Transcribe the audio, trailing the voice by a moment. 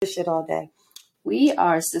Shit all day. We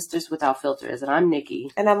are Sisters Without Filters, and I'm Nikki.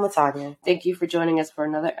 And I'm Latanya. Thank you for joining us for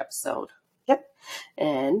another episode. Yep.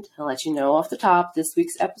 And I'll let you know off the top, this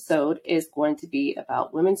week's episode is going to be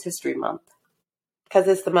about Women's History Month. Because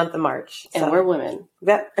it's the month of March. And we're women.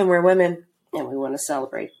 Yep, and we're women. And we want to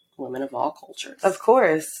celebrate women of all cultures. Of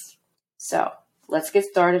course. So, let's get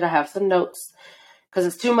started. I have some notes. Because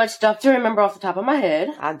it's too much stuff to remember off the top of my head.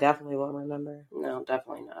 I definitely won't remember. No,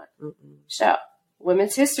 definitely not. Mm-mm. So,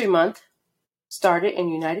 Women's History Month started in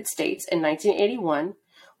the United States in 1981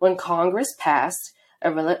 when Congress passed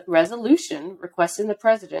a resolution requesting the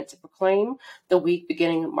president to proclaim the week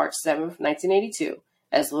beginning March 7th, 1982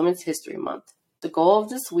 as Women's History Month. The goal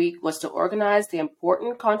of this week was to organize the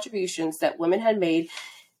important contributions that women had made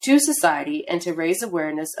to society and to raise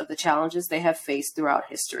awareness of the challenges they have faced throughout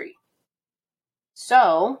history.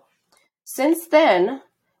 So, since then,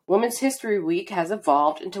 Women's History Week has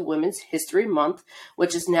evolved into Women's History Month,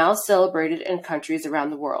 which is now celebrated in countries around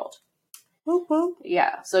the world. Whoop, whoop.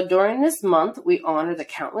 Yeah, so during this month, we honor the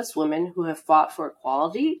countless women who have fought for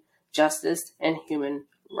equality, justice, and human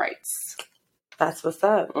rights. That's what's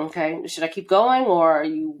up. Okay, should I keep going, or are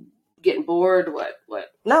you getting bored?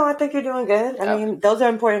 What? No, I think you're doing good. I mean, those are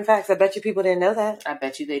important facts. I bet you people didn't know that. I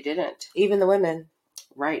bet you they didn't. Even the women.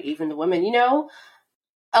 Right, even the women. You know,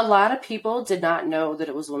 a lot of people did not know that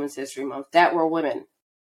it was Women's History Month that were women.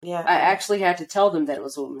 Yeah. I actually had to tell them that it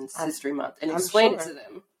was Women's History Month and explain it to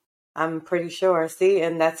them. I'm pretty sure. See,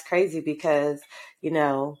 and that's crazy because, you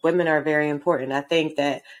know, women are very important. I think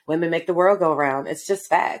that women make the world go round. It's just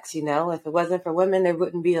facts, you know. If it wasn't for women, there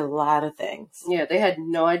wouldn't be a lot of things. Yeah, they had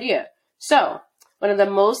no idea. So, one of the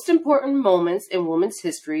most important moments in women's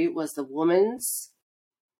history was the woman's...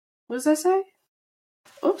 What does that say?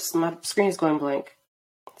 Oops, my screen is going blank.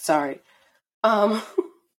 Sorry.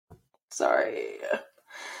 Sorry.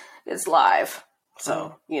 It's live.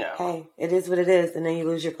 So, you know. Hey, it is what it is, and then you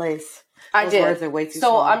lose your place. I did. Words are way too so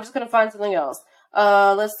small. I'm just going to find something else.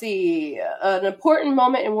 Let's see. An important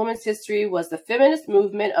moment in women's history was the feminist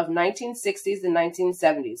movement of 1960s and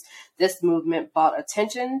 1970s. This movement brought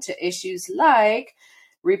attention to issues like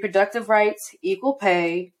reproductive rights, equal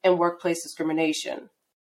pay, and workplace discrimination.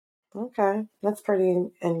 Okay, that's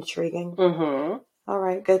pretty intriguing. Mm-hmm. All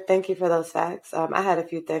right, good. Thank you for those facts. I had a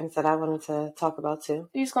few things that I wanted to talk about too.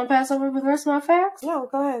 You just gonna pass over with the rest of my facts? No,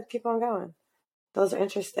 go ahead. Keep on going. Those are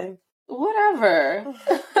interesting. Whatever.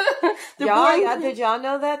 Did y'all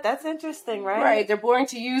know that? That's interesting, right? Right. They're boring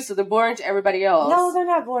to you, so they're boring to everybody else. No, they're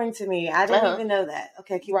not boring to me. I didn't even know that.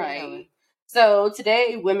 Okay, keep on going. So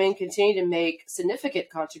today, women continue to make significant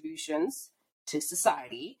contributions to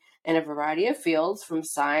society in a variety of fields, from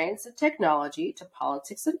science and technology to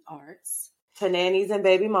politics and arts. To nannies and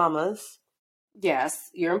baby mamas.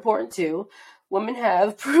 Yes, you're important too. Women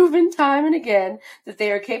have proven time and again that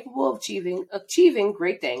they are capable of achieving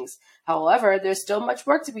great things. However, there's still much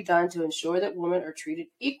work to be done to ensure that women are treated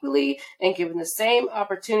equally and given the same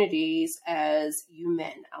opportunities as you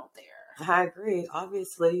men out there. I agree,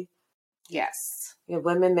 obviously. Yes. Yeah,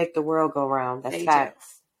 women make the world go round. That's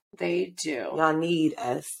facts. They do. Y'all need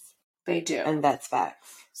us. They do. And that's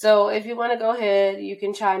facts. So if you want to go ahead, you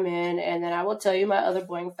can chime in, and then I will tell you my other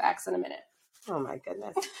boring facts in a minute. Oh, my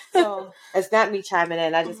goodness. So it's not me chiming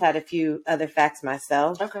in. I just had a few other facts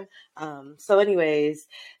myself. Okay. So anyways,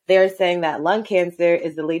 they're saying that lung cancer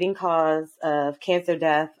is the leading cause of cancer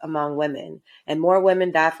death among women. And more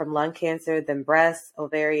women die from lung cancer than breast,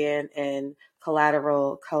 ovarian, and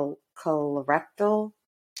colorectal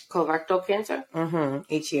cancer?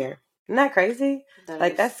 Each year. Isn't that crazy?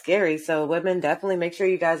 That's scary. So women, definitely make sure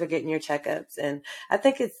you guys are getting your checkups. And I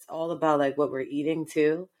think it's all about like what we're eating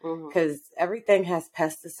too, because everything has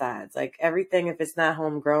pesticides. Like everything, if it's not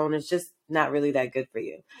homegrown, it's just not really that good for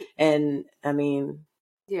you. And I mean,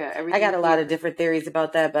 I got a lot of different theories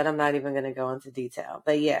about that, but I'm not even going to go into detail.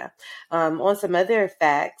 But yeah, on some other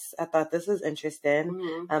facts, I thought this was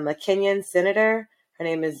interesting. A Kenyan senator, her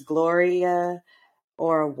name is Gloria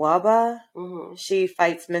or Waba. She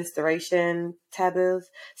fights menstruation taboos.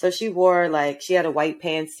 So she wore she had a white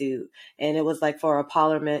pantsuit, and it was like for a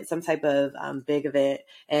parliament, some type of big event.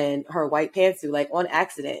 And her white pantsuit, on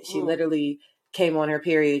accident, she literally came on her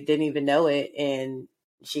period, didn't even know it, and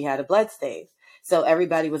she had a blood stain. So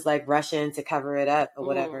everybody was rushing to cover it up or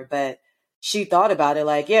whatever. But she thought about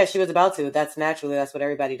it she was about to. That's what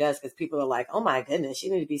everybody does, because people are like, oh my goodness, she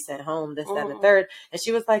need to be sent home, this, that, and the third. And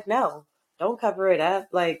she was like, no. Don't cover it up.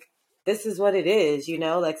 This is what it is, you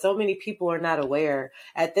know? So many people are not aware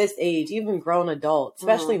at this age, even grown adults,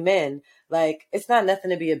 especially men. It's not nothing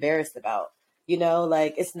to be embarrassed about.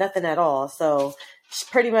 like it's nothing at all. So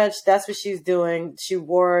pretty much that's what she's doing. She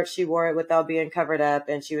wore it without being covered up,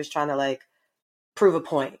 and she was trying to like prove a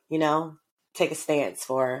point, take a stance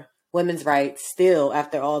for women's rights still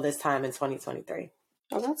after all this time in 2023.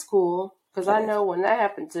 Oh, that's cool. Because I know when that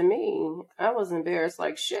happened to me, I was embarrassed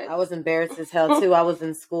like shit. I was embarrassed as hell too. I was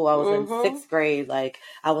in school. I was in 6th grade. Like,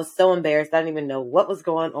 I was so embarrassed. I didn't even know what was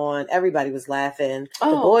going on. Everybody was laughing. The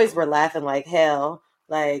boys were laughing like hell.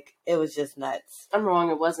 Like, it was just nuts. I'm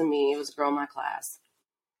wrong. It wasn't me. It was a girl in my class.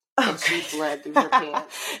 And she bled through her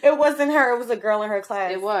pants. It wasn't her. It was a girl in her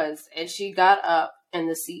class. It was. And she got up and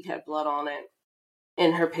the seat had blood on it.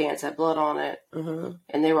 And her pants had blood on it. Mm-hmm.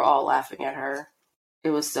 And they were all laughing at her. It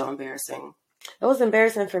was so embarrassing. It was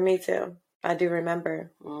embarrassing for me too. I do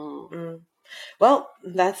remember. Well,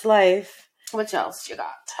 that's life. What else you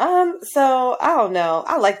got? So I don't know.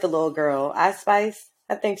 I like the little girl, Ice Spice.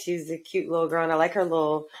 I think she's a cute little girl, and I like her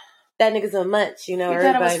little. That nigga's a munch, You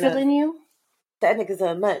thought I was feeling you? That nigga's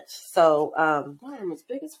a munch. So my arm is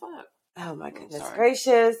big as fuck. Oh my goodness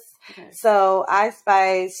gracious. Okay. So Ice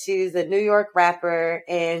Spice, she's a New York rapper,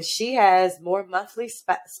 and she has more monthly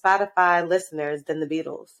Spotify listeners than the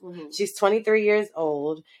Beatles. Mm-hmm. She's 23 years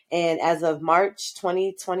old, and as of March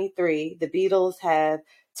 2023, the Beatles have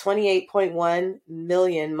 28.1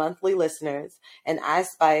 million monthly listeners, and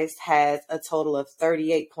Ice Spice has a total of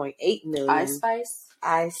 38.8 million. Ice Spice?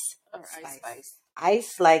 Ice or Ice Spice?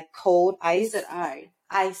 Ice, like cold ice. You said I.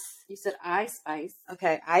 Ice. You said Ice Spice.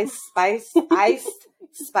 Okay, Ice Spice. Ice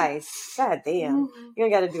Spice. God damn. Mm-hmm. You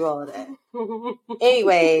don't got to do all of that.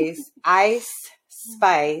 Anyways, Ice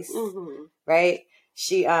Spice, right?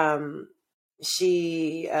 She, you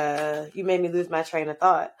made me lose my train of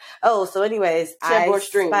thought. Oh, so anyways, Ice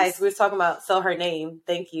Spice. We were talking about, so her name,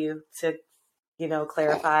 thank you to,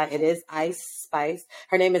 clarify. It is Ice Spice.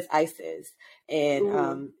 Her name is Isis.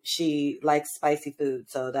 And she likes spicy food,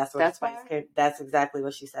 so that's where Spice came. That's exactly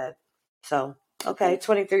what she said. So, okay,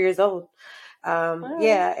 23 years old.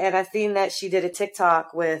 Yeah, and I seen that she did a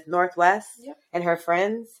TikTok with Northwest and her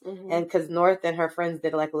friends, and because North and her friends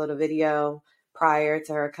did like a little video prior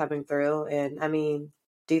to her coming through. And I mean,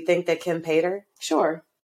 do you think that Kim paid her? Sure.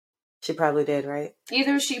 She probably did, right?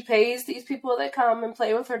 Either she pays these people that come and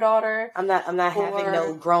play with her daughter. I'm not having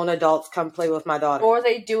no grown adults come play with my daughter. Or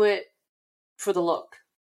they do it for the look,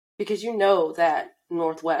 because that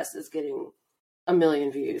Northwest is getting 1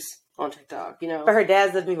 million views on TikTok, But her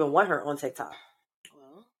dad doesn't even want her on TikTok.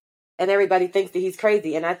 Well, and everybody thinks that he's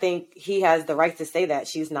crazy, and I think he has the right to say that.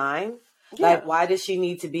 She's 9. Yeah. Like, why does she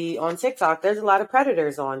need to be on TikTok? There's a lot of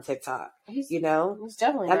predators on TikTok. He's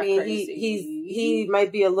definitely not crazy. He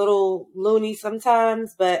might be a little loony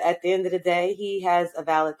sometimes, but at the end of the day, he has a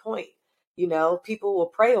valid point. People will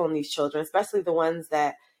prey on these children, especially the ones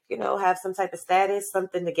that have some type of status,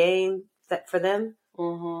 something to gain for them.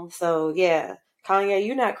 Mm-hmm. So yeah, Kanye,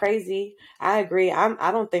 you're not crazy. I agree.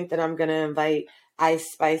 I don't think that I'm gonna invite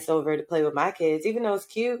Ice Spice over to play with my kids, even though it's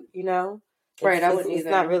cute. Right? I wouldn't either. It's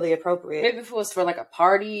not really appropriate. Maybe if it was for like a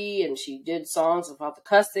party and she did songs about the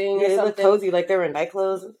cussing. Yeah, or something. Look cozy, like they were in night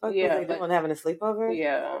clothes. Yeah, they don't having a sleepover.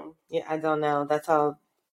 Yeah. I don't know. That's how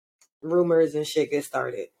rumors and shit get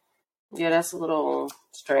started. Yeah, that's a little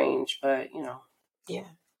strange, but Yeah.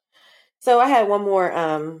 So I had one more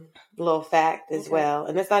little fact as well.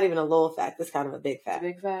 And it's not even a little fact. It's kind of a big fact.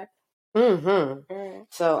 It's a big fact? Mm-hmm. Right.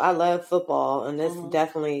 So I love football, and this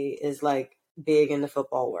definitely is like big in the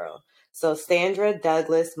football world. So Sandra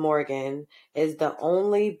Douglas Morgan is the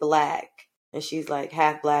only Black, and she's like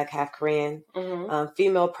half Black, half Korean,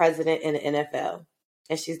 female president in the NFL.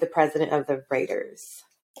 And she's the president of the Raiders.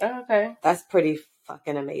 Oh, okay. That's pretty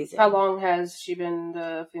fucking amazing. How long has she been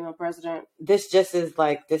the female president? This just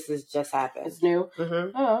happened. It's new?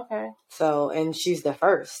 Mm-hmm. Oh, okay. So, and she's the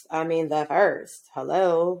first. I mean, the first.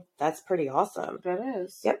 Hello. That's pretty awesome. That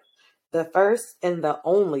is. Yep. The first and the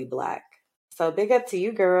only Black. So big up to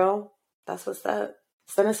you, girl. That's what's up.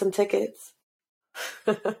 Send us some tickets.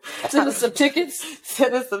 Send us some tickets?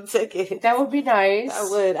 Send us some tickets. That would be nice. I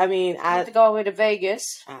would. I mean, I have to go all the way to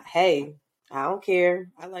Vegas. Hey. I don't care.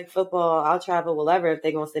 I like football. I'll travel wherever if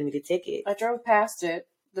they're going to send me the ticket. I drove past it,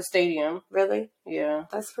 the stadium. Really? Yeah.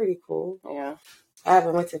 That's pretty cool. Yeah. I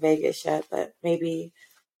haven't went to Vegas yet, but maybe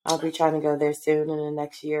I'll be trying to go there soon in the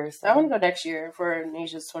next year or so. I want to go next year for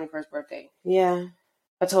Nisha's 21st birthday. Yeah.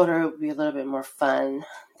 I told her it would be a little bit more fun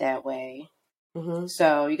that way. Mm-hmm.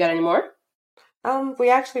 So, you got any more? We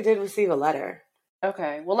actually did receive a letter.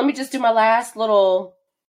 Okay. Well, let me just do my last little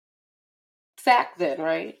fact then,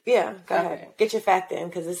 right? Yeah, go ahead. Get your fact in,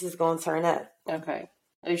 because this is going to turn up. Okay.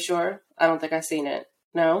 Are you sure? I don't think I've seen it.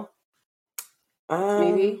 No?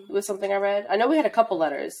 Maybe it was something I read. I know we had a couple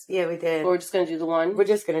letters. Yeah, we did. But we're just going to do the one? We're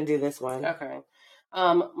just going to do this one. Okay.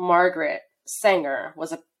 Margaret Sanger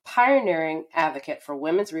was a pioneering advocate for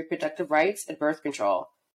women's reproductive rights and birth control.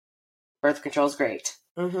 Birth control is great.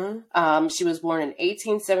 Mm-hmm. She was born in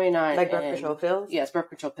 1879. Like birth control pills? Yes, birth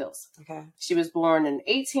control pills. Okay. She was born in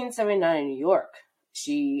 1879 in New York.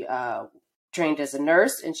 She trained as a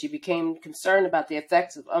nurse, and she became concerned about the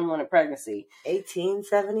effects of unwanted pregnancy.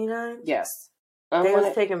 1879? Yes. They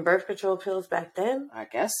was taking birth control pills back then? I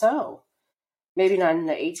guess so. Maybe not in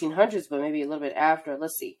the 1800s, but maybe a little bit after.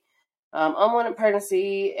 Let's see. Unwanted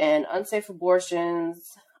pregnancy and unsafe abortions.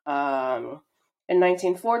 In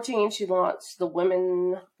 1914, she launched The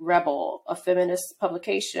Women Rebel, a feminist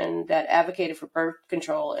publication that advocated for birth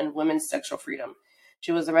control and women's sexual freedom.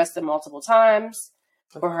 She was arrested multiple times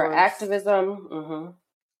for her activism. Mm-hmm.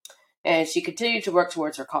 And she continued to work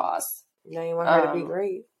towards her cause. Now you want her to be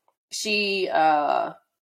great. She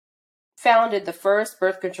founded the first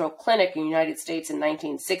birth control clinic in the United States in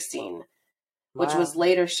 1916, which was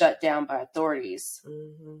later shut down by authorities.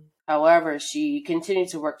 Mm-hmm. However, she continued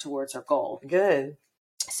to work towards her goal. Good.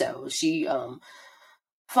 So she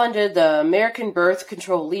funded the American Birth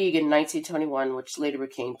Control League in 1921, which later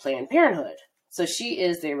became Planned Parenthood. So she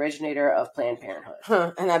is the originator of Planned Parenthood.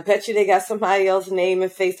 Huh. And I bet you they got somebody else's name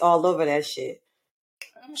and face all over that shit.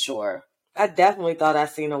 I'm sure. I definitely thought I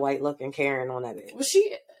seen a white-looking Karen on that bitch. Well,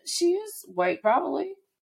 she is white, probably.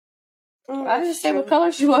 I didn't say what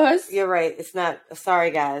color she was. You're right. It's not.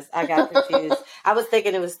 Sorry, guys. I got confused. I was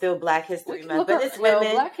thinking it was still Black History Month, but it's women.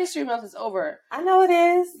 No, Black History Month is over. I know it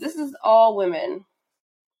is. This is all women.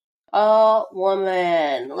 All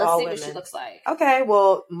woman. Let's all see women. What she looks like. Okay.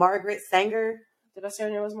 Well, Margaret Sanger. Did I say her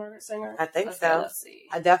name was Margaret Sanger? I think so. Let's see.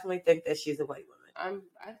 I definitely think that she's a white woman.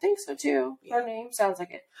 I think so too. Yeah. Her name sounds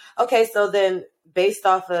like it. Okay, so then based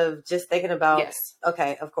off of just thinking about, yes.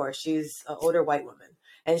 Okay, of course, she's an older white woman.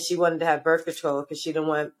 And she wanted to have birth control because she didn't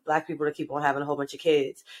want Black people to keep on having a whole bunch of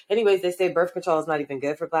kids. Anyways, they say birth control is not even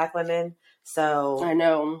good for Black women. So I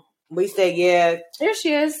know. We say, yeah. Here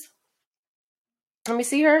she is. Let me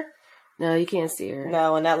see her. No, you can't see her.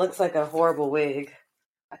 No, and that looks like a horrible wig.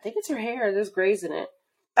 I think it's her hair. There's grays in it.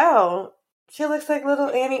 Oh, she looks like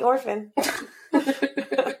little Annie Orphan.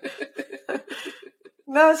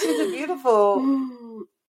 No, she's a beautiful...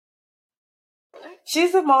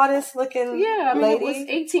 She's a modest looking lady. It was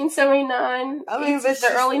 1879.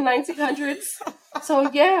 The early 1900s. So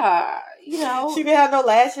yeah, she didn't have no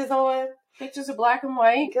lashes on. Pictures of black and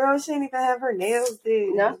white. Girl, she didn't even have her nails,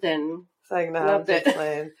 dude. Nothing. It's like, no,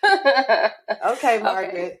 nothing. Okay,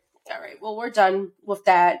 Margaret. Okay. All right. Well, we're done with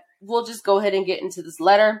that. We'll just go ahead and get into this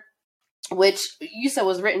letter, which you said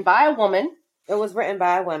was written by a woman. It was written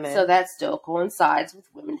by a woman. So that still coincides with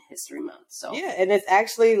Women's History Month. So yeah, and it's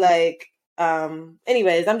actually like.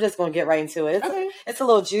 Anyways, I'm just going to get right into it. It's a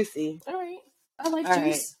little juicy. All right. I like juice.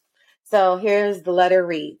 Right. So here's the letter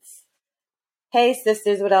reads. Hey,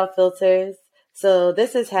 sisters without filters. So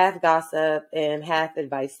this is half gossip and half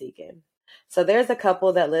advice seeking. So there's a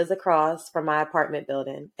couple that lives across from my apartment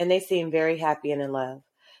building, and they seem very happy and in love.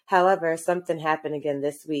 However, something happened again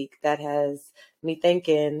this week that has me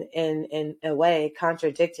thinking in a way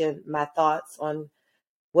contradicting my thoughts on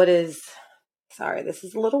what is... Sorry, this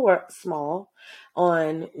is a little small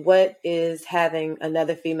on what is having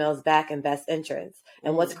another female's back and best interest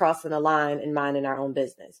and what's crossing the line in minding our own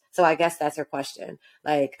business. So I guess that's her question.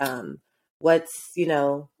 Like, what's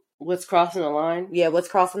crossing the line? Yeah. What's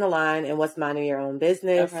crossing the line and what's minding your own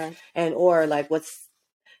business and, or like what's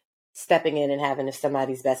stepping in and having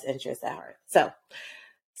somebody's best interest at heart.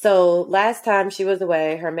 So last time she was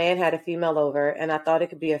away, her man had a female over and I thought it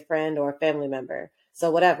could be a friend or a family member.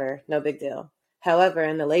 So whatever, no big deal. However,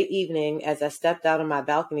 in the late evening, as I stepped out on my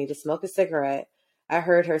balcony to smoke a cigarette, I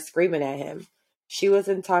heard her screaming at him. She was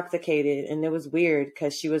intoxicated, and it was weird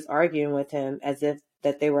because she was arguing with him as if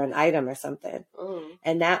that they were an item or something.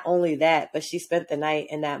 And not only that, but she spent the night,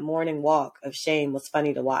 and that morning walk of shame was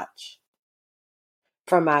funny to watch.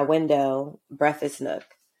 From my window, breakfast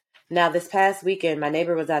nook. Now, this past weekend, my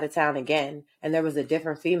neighbor was out of town again, and there was a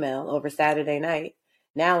different female over Saturday night.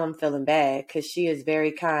 Now I'm feeling bad because she is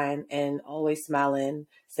very kind and always smiling,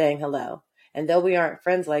 saying hello. And though we aren't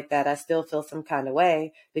friends like that, I still feel some kind of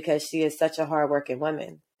way because she is such a hardworking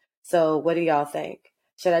woman. So what do y'all think?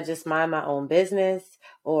 Should I just mind my own business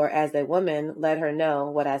or as a woman, let her know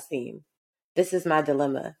what I seem? This is my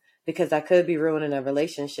dilemma because I could be ruining a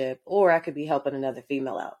relationship or I could be helping another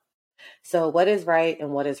female out. So what is right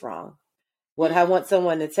and what is wrong? Would I want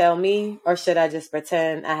someone to tell me or should I just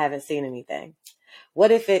pretend I haven't seen anything?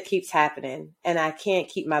 what if it keeps happening and I can't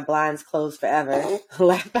keep my blinds closed forever?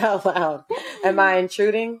 Laugh out loud. Am I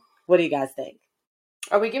intruding? What do you guys think?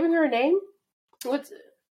 Are we giving her a name?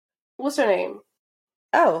 What's her name?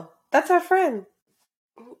 Oh, that's our friend.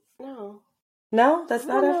 No. No, that's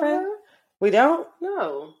not our friend? Her. We don't?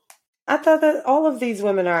 No. I thought that all of these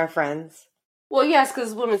women are our friends. Well, yes,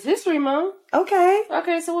 because it's Women's History Month. Okay.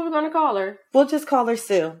 Okay, so what are we going to call her? We'll just call her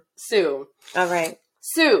Sue. Sue. All right.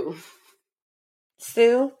 Sue.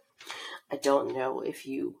 Sue? I don't know if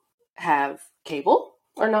you have cable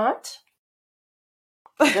or not.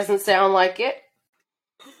 It doesn't sound like it.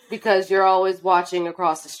 Because you're always watching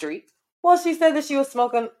across the street. Well, she said that she was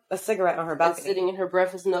smoking a cigarette on her balcony. And sitting in her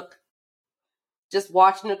breakfast nook. Just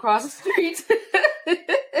watching across the street.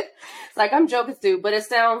 It's like, I'm joking, Sue, but it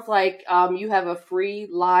sounds like you have a free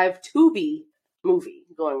live Tubi movie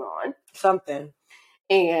going on. Something.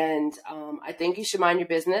 And I think you should mind your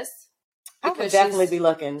business. I would definitely be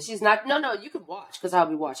looking. She's not... No, you can watch, because I'll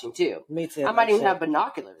be watching, too. Me too. I might even have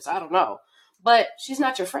binoculars. I don't know. But she's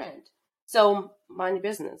not your friend. So, mind your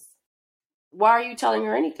business. Why are you telling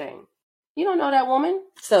her anything? You don't know that woman.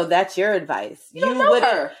 So that's your advice. You don't know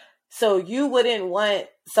her. So you wouldn't want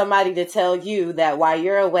somebody to tell you that while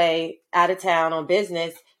you're away out of town on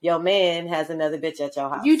business, your man has another bitch at your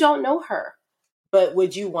house. You don't know her. But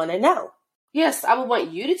would you want to know? Yes, I would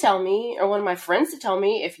want you to tell me, or one of my friends to tell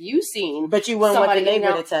me if you've seen. But you wouldn't want the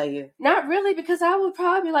neighbor to tell you. Not really, because I would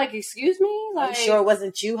probably be like, "Excuse me, like, are you sure it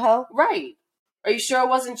wasn't you, ho?" Right? Are you sure it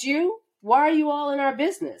wasn't you? Why are you all in our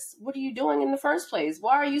business? What are you doing in the first place?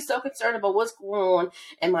 Why are you so concerned about what's going on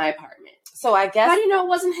in my apartment? So I guess... How do you know it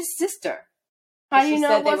wasn't his sister? How do you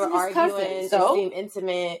know it wasn't his cousin? So? It seemed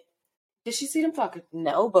intimate. Did she see them fucking?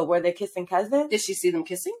 No, but were they kissing cousins? Did she see them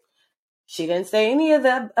kissing? She didn't say any of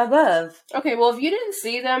the above. Okay, well, if you didn't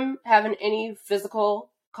see them having any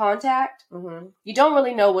physical contact, you don't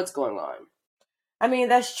really know what's going on. I mean,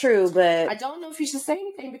 that's true, but... I don't know if you should say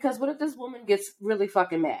anything, because what if this woman gets really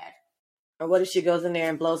fucking mad? Or what if she goes in there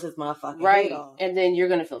and blows his motherfucking head off? And then you're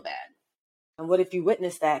going to feel bad. And what if you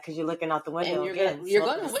witness that because you're looking out the window? And you're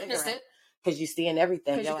going to witness it. Because you're seeing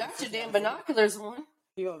everything. Because you got your damn binoculars on.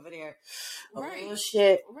 You over there. Right. Oh,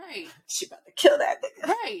 shit. Right. She about to kill that nigga.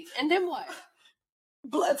 Right. And then what?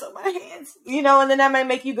 Blood's on my hands. You know, and then that might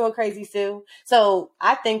make you go crazy, Sue. So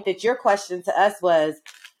I think that your question to us was,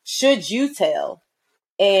 should you tell?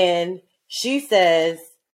 And she says,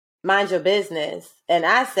 mind your business. And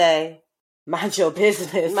I say, mind your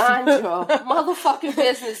business. Mind your motherfucking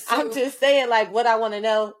business, Sue. I'm just saying, like, what I want to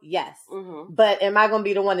know, yes. But am I going to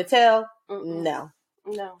be the one to tell? No.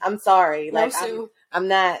 I'm sorry. No, like, Sue. I'm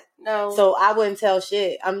not. No. So I wouldn't tell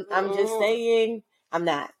shit. I'm just saying, I'm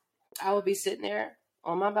not. I would be sitting there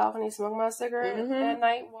on my balcony smoking my cigarette at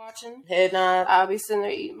night, watching. Head nod. I'll be sitting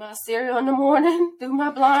there eating my cereal in the morning through my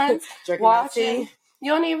blinds, drinking watching. tea.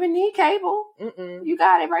 You don't even need cable. You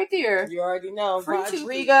got it right there. You already know. Free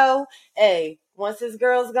Rodrigo, hey, once his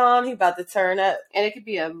girl's gone, he about to turn up. And it could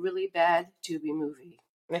be a really bad Tubi movie.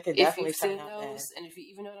 It could definitely if you've turn seen out those, bad. and if you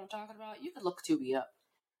even know what I'm talking about, you could look Tubi up.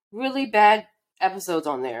 Really bad episodes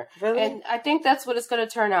on there. Really? And I think that's what it's going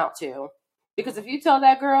to turn out to. Because if you tell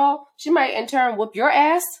that girl, she might in turn whoop your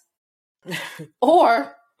ass.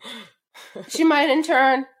 Or she might in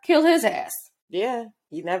turn kill his ass. Yeah,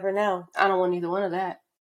 you never know. I don't want either one of that.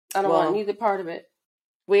 I don't want neither part of it.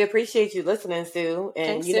 We appreciate you listening, Sue, and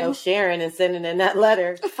Thanks, you know, sharing and sending in that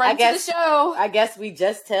letter. Friend to the show. I guess we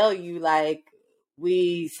just tell you, like,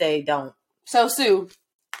 we say don't. So, Sue,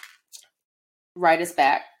 write us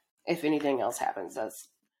back if anything else happens.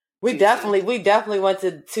 We definitely want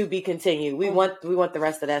to be continued. We want the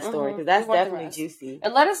rest of that story because that's definitely juicy.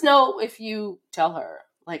 And let us know if you tell her.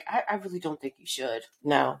 Like, I really don't think you should.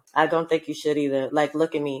 No, I don't think you should either. Like,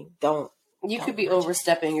 look at me. Don't. You could be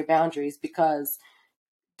overstepping your boundaries because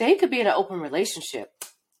they could be in an open relationship.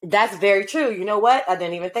 That's very true. You know what? I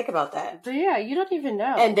didn't even think about that. But yeah, you don't even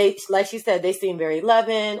know. And they, like she said, they seem very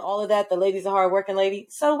loving, all of that. The lady's a hardworking lady.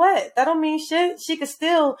 So what? That don't mean shit. She could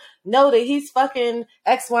still know that he's fucking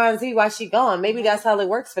X, Y, and Z while she gone. Maybe that's how it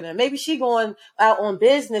works for them. Maybe she going out on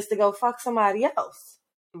business to go fuck somebody else.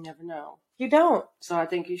 You never know. You don't. So I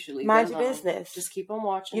think you should leave mind it your business. Just keep on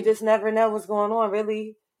watching. You just never know what's going on,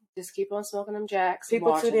 really. Just keep on smoking them jacks.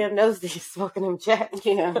 People too damn nosy smoking them jacks.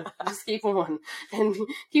 Yeah, just keep on. And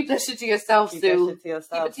keep that shit to yourself, Sue. Keep it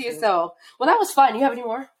to yourself. Well, that was fun. You have any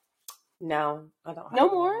more? No, I don't have no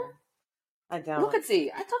more? I don't. Look at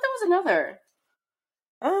see. I thought there was another.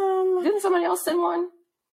 Didn't somebody else send one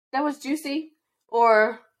that was juicy?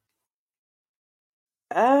 Or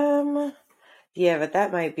yeah, but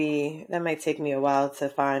that might take me a while to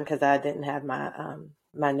find because I didn't have my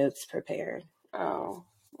my notes prepared. Oh.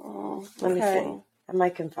 Let me see. I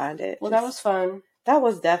might can find it. Well, that was fun. That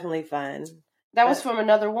was definitely fun. That was from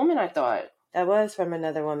another woman, I thought. That was from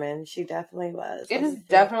another woman. She definitely was. It is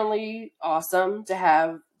definitely awesome to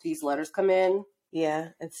have these letters come in. Yeah,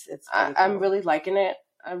 it's cool. I'm really liking it.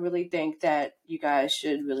 I really think that you guys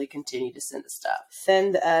should really continue to send the stuff.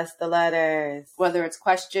 Send us the letters. Whether it's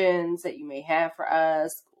questions that you may have for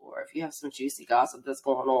us, or if you have some juicy gossip that's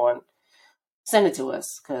going on, send it to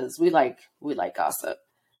us, because we like gossip.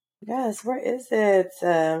 Yes, where is it?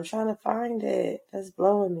 I'm trying to find it. That's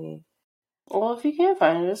blowing me. Well, if you can't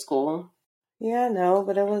find it, it's cool. Yeah, I know,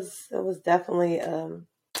 but it was definitely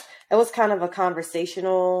it was kind of a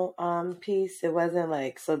conversational piece. It wasn't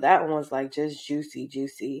like, so that one was like just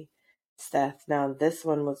juicy stuff. Now this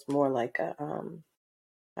one was more like a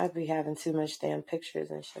I'd be having too much damn pictures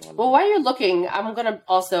and shit. Well, while you're looking, I'm gonna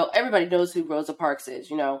also, everybody knows who Rosa Parks is,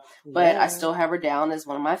 but I still have her down as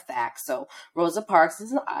one of my facts. So Rosa Parks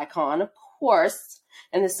is an icon, of course,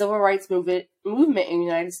 in the civil rights movement in the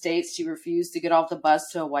United States. She refused to get off the bus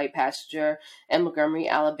to a white passenger in Montgomery,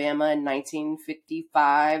 Alabama in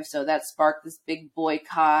 1955. So that sparked this big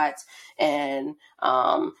boycott, and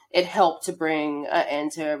it helped to bring an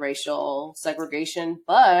end to racial segregation.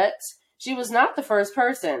 But she was not the first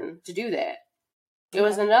person to do that. It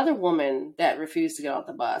was another woman that refused to get off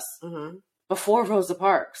the bus before Rosa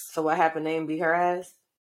Parks. So what happened? They didn't beat her ass?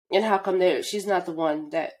 And how come she's not the one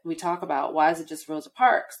that we talk about? Why is it just Rosa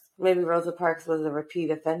Parks? Maybe Rosa Parks was a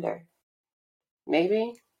repeat offender.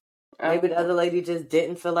 Maybe. Maybe the other lady just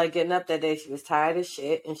didn't feel like getting up that day. She was tired as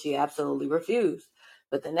shit, and she absolutely refused.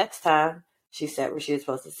 But the next time, she sat where she was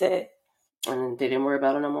supposed to sit. And they didn't worry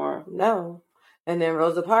about it no more? No. And then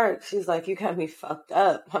Rosa Parks, she's like, you got me fucked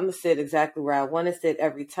up. I'm going to sit exactly where I want to sit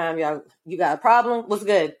every time. Y'all, you got a problem? What's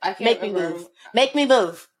good? Make me move. Make me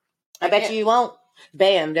move. I bet you won't.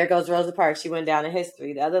 Bam, there goes Rosa Parks. She went down in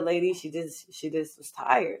history. The other lady, she just was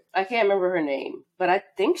tired. I can't remember her name, but I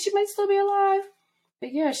think she might still be alive.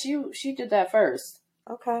 But yeah, she did that first.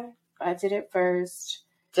 Okay. I did it first.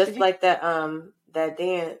 Just like that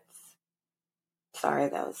dance. Sorry,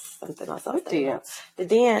 that was something else. What dance? The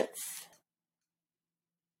dance.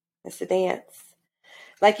 It's a dance.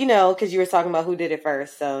 Like, because you were talking about who did it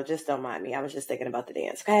first, so just don't mind me. I was just thinking about the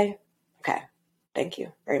dance, okay? Okay. Thank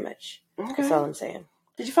you very much. Okay. That's all I'm saying.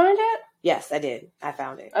 Did you find it? Yes, I did. I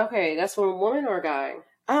found it. Okay, that's from a woman or a guy?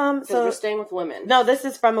 So we're staying with women. No, this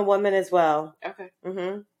is from a woman as well. Okay.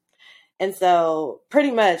 Mm-hmm. And so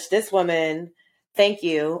pretty much this woman, thank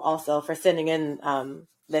you also for sending in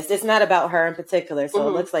this. It's not about her in particular, so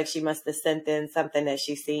it looks like she must have sent in something that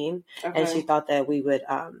she's seen, and she thought that we would.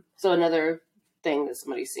 So another thing that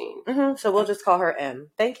somebody's seen. Mm-hmm. So we'll just call her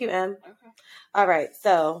M. Thank you, M. Okay. All right.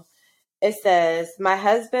 So it says, my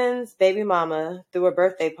husband's baby mama threw a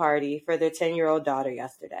birthday party for their 10-year-old daughter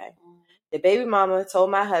yesterday. The baby mama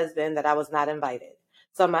told my husband that I was not invited,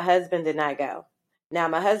 so my husband did not go. Now,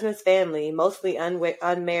 my husband's family, mostly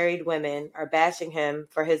unmarried women, are bashing him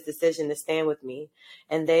for his decision to stand with me,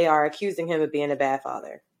 and they are accusing him of being a bad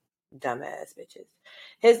father. Dumbass bitches.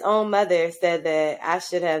 His own mother said that I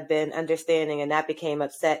should have been understanding and not became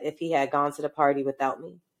upset if he had gone to the party without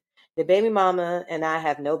me. The baby mama and I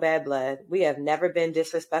have no bad blood. We have never been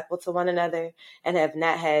disrespectful to one another and have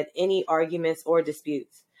not had any arguments or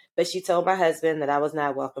disputes. But she told my husband that I was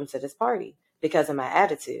not welcome to this party because of my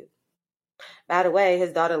attitude. By the way,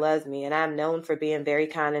 his daughter loves me, and I am known for being very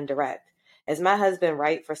kind and direct. Is my husband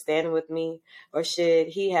right for standing with me, or should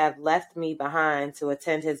he have left me behind to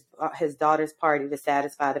attend his daughter's party to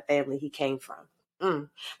satisfy the family he came from?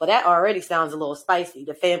 Well, that already sounds a little spicy.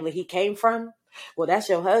 The family he came from? Well, that's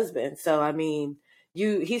your husband. So, I mean,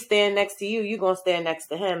 he's standing next to you. You're going to stand next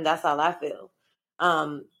to him. That's how I feel.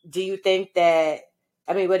 Do you think that,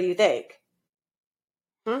 what do you think?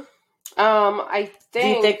 I think. Do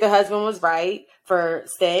you think the husband was right for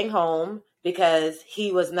staying home because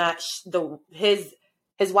he was not his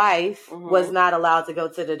wife was not allowed to go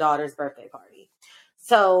to the daughter's birthday party?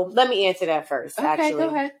 So let me answer that first. Okay, actually, go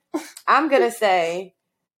ahead. I'm gonna say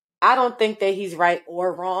I don't think that he's right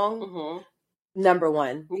or wrong. Number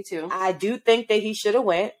one, me too. I do think that he should have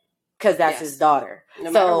went because that's his daughter.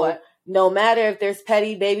 No matter what. No matter if there's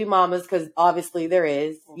petty baby mamas, because obviously there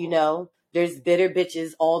is, there's bitter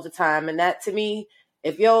bitches all the time. And that, to me,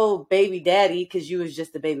 if your baby daddy, because you was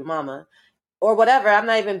just a baby mama or whatever, I'm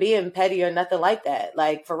not even being petty or nothing like that.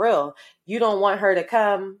 Like, for real, you don't want her to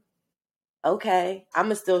come. Okay, I'm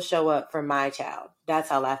going to still show up for my child. That's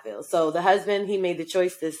how I feel. So the husband, he made the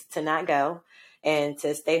choice to not go and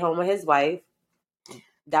to stay home with his wife.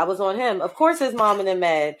 that was on him. Of course his mom and them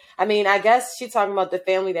mad. I mean, I guess she's talking about the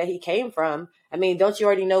family that he came from. I mean, don't you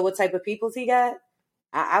already know what type of peoples he got?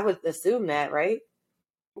 I would assume that, right?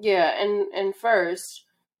 Yeah, and first,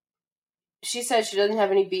 she said she doesn't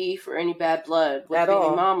have any beef or any bad blood with baby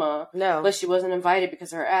mama. No. But she wasn't invited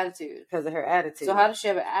because of her attitude. Because of her attitude. So how does she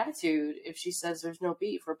have an attitude if she says there's no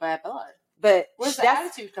beef or bad blood? But where's the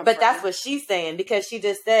attitude come from? But that's what she's saying, because she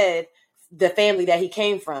just said the family that he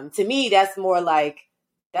came from. To me, that's more like,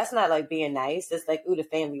 that's not like being nice. It's like, ooh, the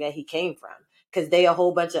family that he came from. Because they a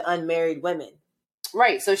whole bunch of unmarried women.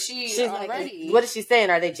 Right, so she's already... Like, what is she saying?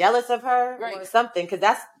 Are they jealous of her or something? Because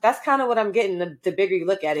that's kind of what I'm getting, the bigger you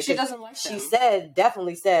look at it. She doesn't like them. She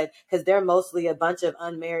definitely said, because they're mostly a bunch of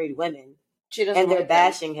unmarried women. She doesn't, and they're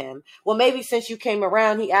bashing him. Well, maybe since you came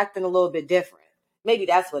around, he acting a little bit different. Maybe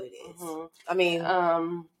that's what it is. Mm-hmm. I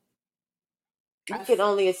mean, you can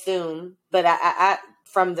only assume, but I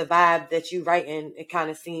from the vibe that you writing, it kind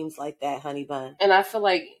of seems like that, honey bun. And I feel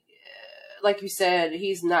like you said,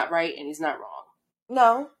 he's not right and he's not wrong.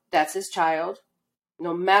 No. That's his child.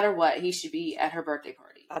 No matter what, he should be at her birthday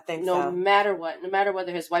party. I think so. No matter what. No matter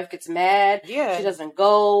whether his wife gets mad, she doesn't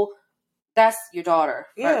go. That's your daughter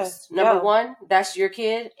first. Number one, that's your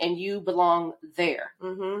kid, and you belong there.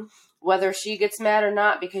 Mm-hmm. Whether she gets mad or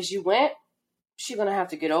not because you went, she's going to have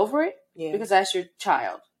to get over it because that's your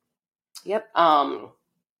child. Yep.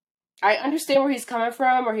 I understand where he's coming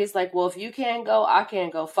from, where he's like, well, if you can't go, I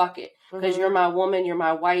can't go. Fuck it. Because you're my woman, you're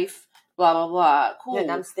my wife, blah, blah, blah. Cool. And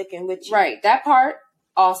I'm sticking with you. Right. That part,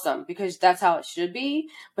 awesome, because that's how it should be.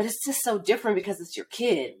 But it's just so different because it's your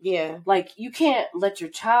kid. Yeah. Like, you can't let your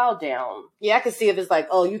child down. Yeah, I could see if it's like,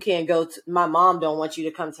 oh, you can't go to, my mom don't want you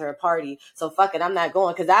to come to her party, so fuck it, I'm not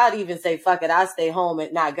going. Because I'd even say, fuck it, I'll stay home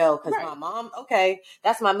and not go. Because my mom, okay,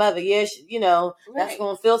 that's my mother. Yeah, that's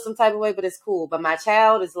going to feel some type of way, but it's cool. But my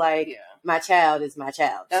child is like, my child is my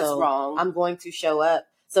child. That's wrong. I'm going to show up.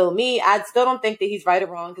 So me, I still don't think that he's right or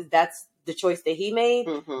wrong, because that's the choice that he made.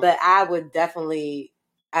 Mm-hmm. But I definitely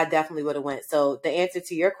would have went. So the answer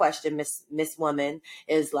to your question, Miss Woman,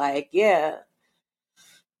 is like, yeah,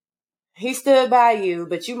 he stood by you,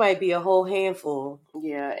 but you might be a whole handful.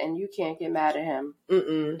 Yeah, and you can't get mad at him.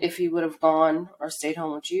 If he would have gone or stayed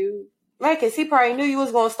home with you. Right, because he probably knew you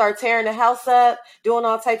was going to start tearing the house up, doing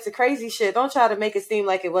all types of crazy shit. Don't try to make it seem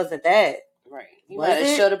like it wasn't that. Right. You might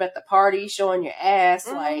have showed up at the party showing your ass.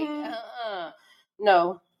 Like,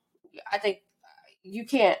 no, I think you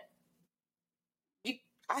can't.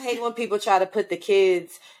 I hate when people try to put the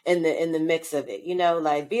kids in the mix of it,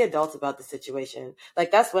 like, be adults about the situation.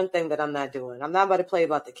 Like, that's one thing that I'm not doing. I'm not about to play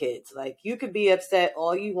about the kids. Like, you could be upset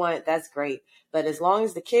all you want. That's great. But as long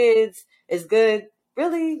as the kids is good,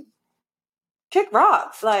 really kick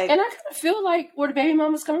rocks. Like, and I kind of feel like where the baby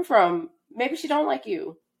mama's coming from, maybe she don't like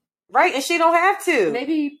you. Right. And she don't have to.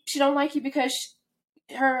 Maybe she don't like you because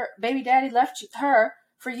her baby daddy left her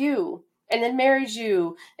for you. And then married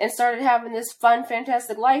you and started having this fun,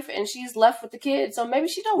 fantastic life, and she's left with the kids. So maybe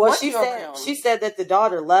she don't want you around. She said that the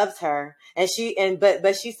daughter loves her, and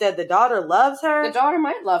but she said the daughter loves her. The daughter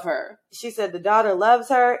might love her. She said the daughter loves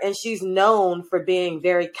her, and she's known for being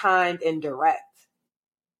very kind and direct.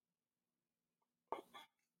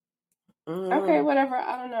 Okay, whatever.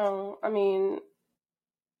 I don't know. I mean,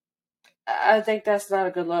 I think that's not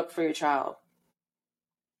a good look for your child.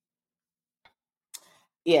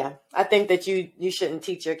 Yeah, I think that you shouldn't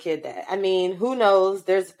teach your kid that. I mean, who knows?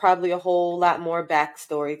 There's probably a whole lot more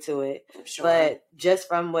backstory to it. Sure. But just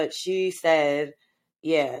from what she said,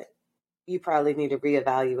 yeah, you probably need to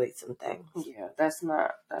reevaluate some things. Yeah, that's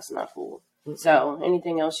not cool. Mm-hmm. So,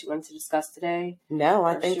 anything else you want to discuss today? No,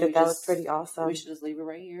 I think that was pretty awesome. We should just leave it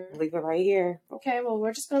right here. Leave it right here. Okay, well,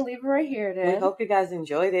 we're just going to leave it right here then. We hope you guys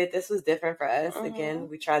enjoyed it. This was different for us. Mm-hmm. Again,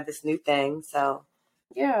 we tried this new thing, so.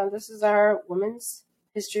 Yeah, this is our Women's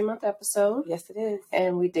History Month episode. Yes, it is.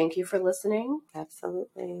 And we thank you for listening.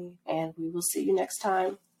 Absolutely. And we will see you next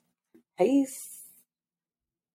time. Peace.